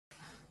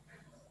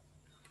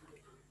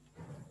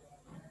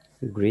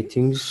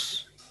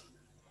Greetings.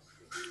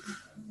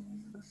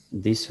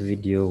 This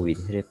video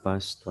will help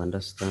us to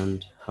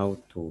understand how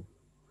to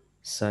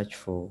search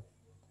for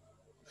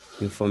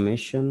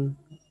information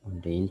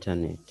on the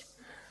internet.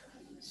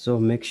 So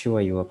make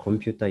sure your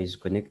computer is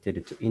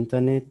connected to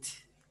internet.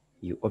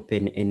 You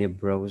open any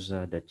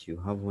browser that you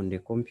have on the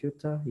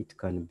computer. It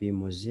can be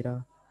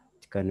Mozilla,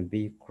 it can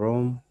be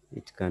Chrome,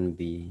 it can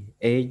be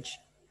Edge.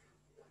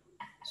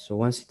 So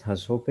once it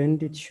has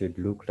opened, it should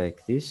look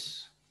like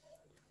this.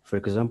 For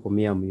example,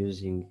 me, I'm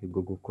using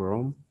Google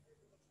Chrome.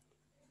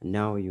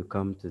 Now you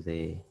come to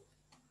the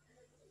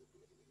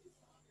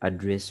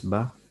address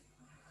bar,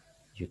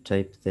 you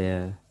type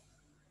there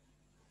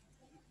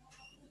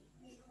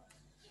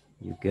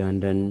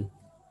Ugandan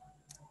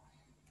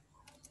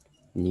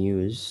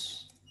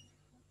news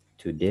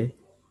today,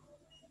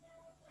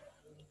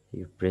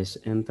 you press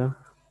enter.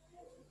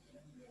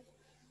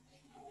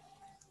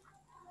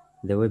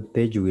 The web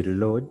page will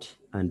load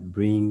and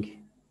bring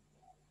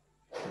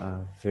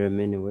very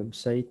many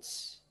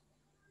websites.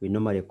 We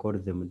normally call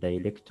them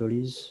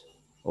directories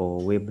or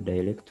web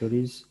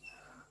directories.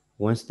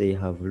 Once they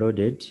have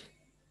loaded,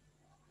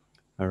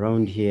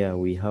 around here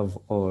we have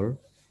all.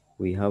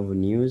 We have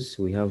news,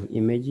 we have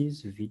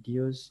images,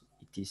 videos,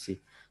 etc.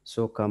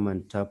 So come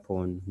and tap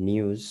on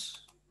news.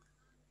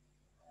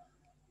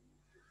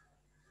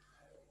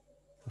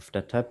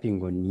 After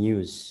tapping on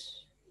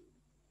news,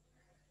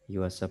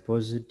 you are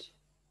supposed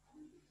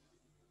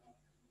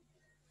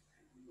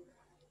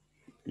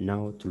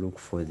now to look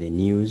for the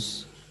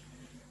news,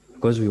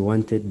 because we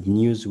wanted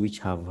news which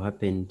have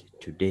happened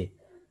today.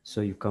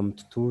 So you come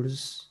to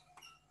tools.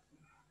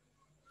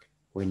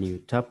 When you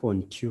tap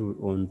on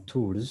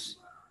tools,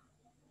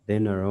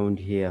 then around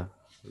here,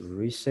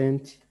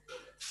 recent,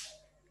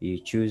 you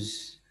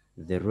choose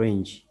the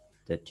range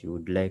that you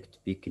would like to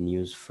pick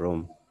news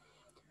from.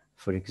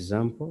 For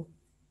example,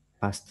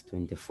 past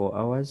 24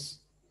 hours.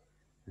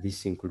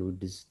 This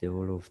includes the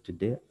whole of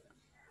today.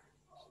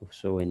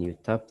 So when you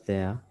tap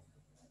there,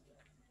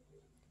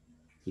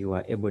 you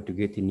are able to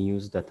get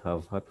news that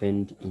have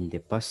happened in the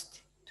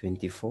past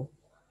 24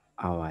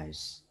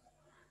 hours.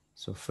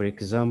 So for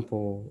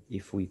example,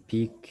 if we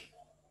pick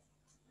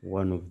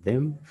one of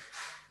them,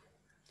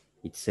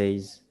 it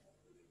says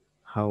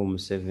how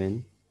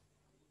Museveni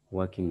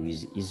working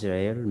with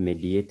Israel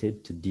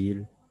mediated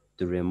to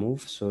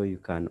remove. So you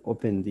can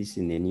open this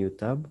in a new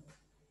tab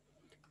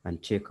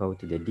and check out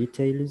the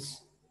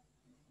details,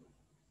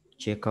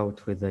 check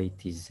out whether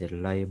it is a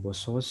reliable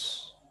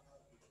source.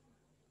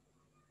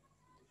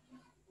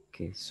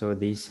 Okay, so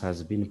this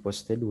has been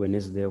posted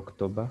Wednesday,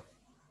 October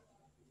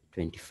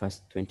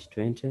 21st,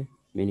 2020,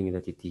 meaning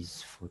that it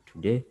is for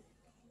today,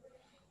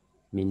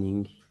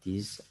 meaning it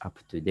is up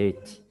to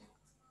date.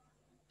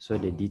 So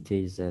the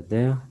details are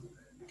there.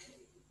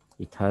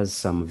 It has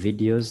some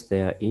videos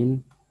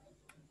therein.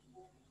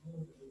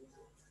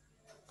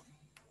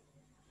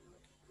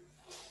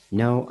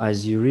 Now,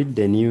 as you read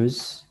the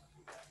news,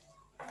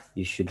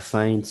 you should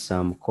find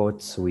some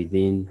quotes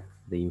within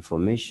the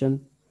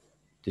information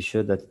to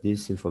show that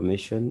this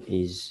information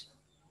is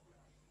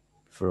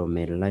from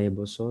a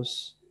reliable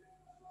source.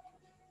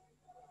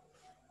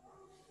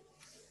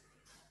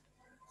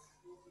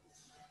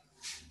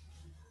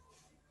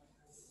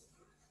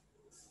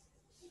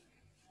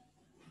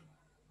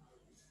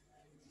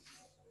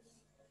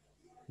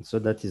 So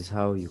that is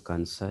how you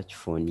can search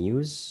for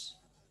news.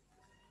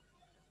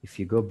 If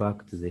you go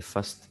back to the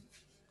first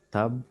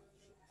tab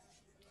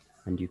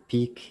and you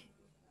pick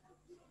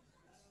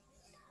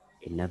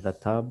another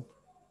tab,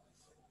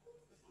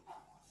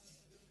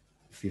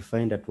 if you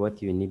find that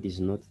what you need is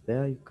not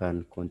there, you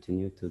can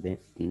continue to the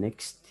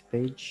next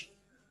page.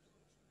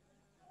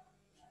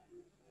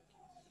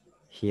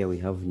 Here we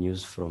have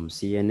news from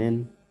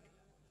CNN.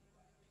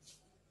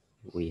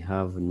 We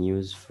have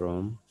news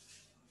from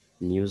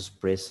News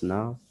Press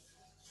Now,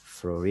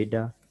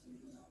 Florida.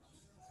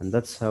 And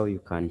that's how you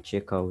can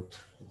check out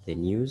the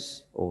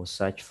news or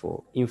search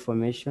for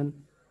information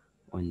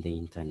on the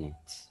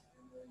internet.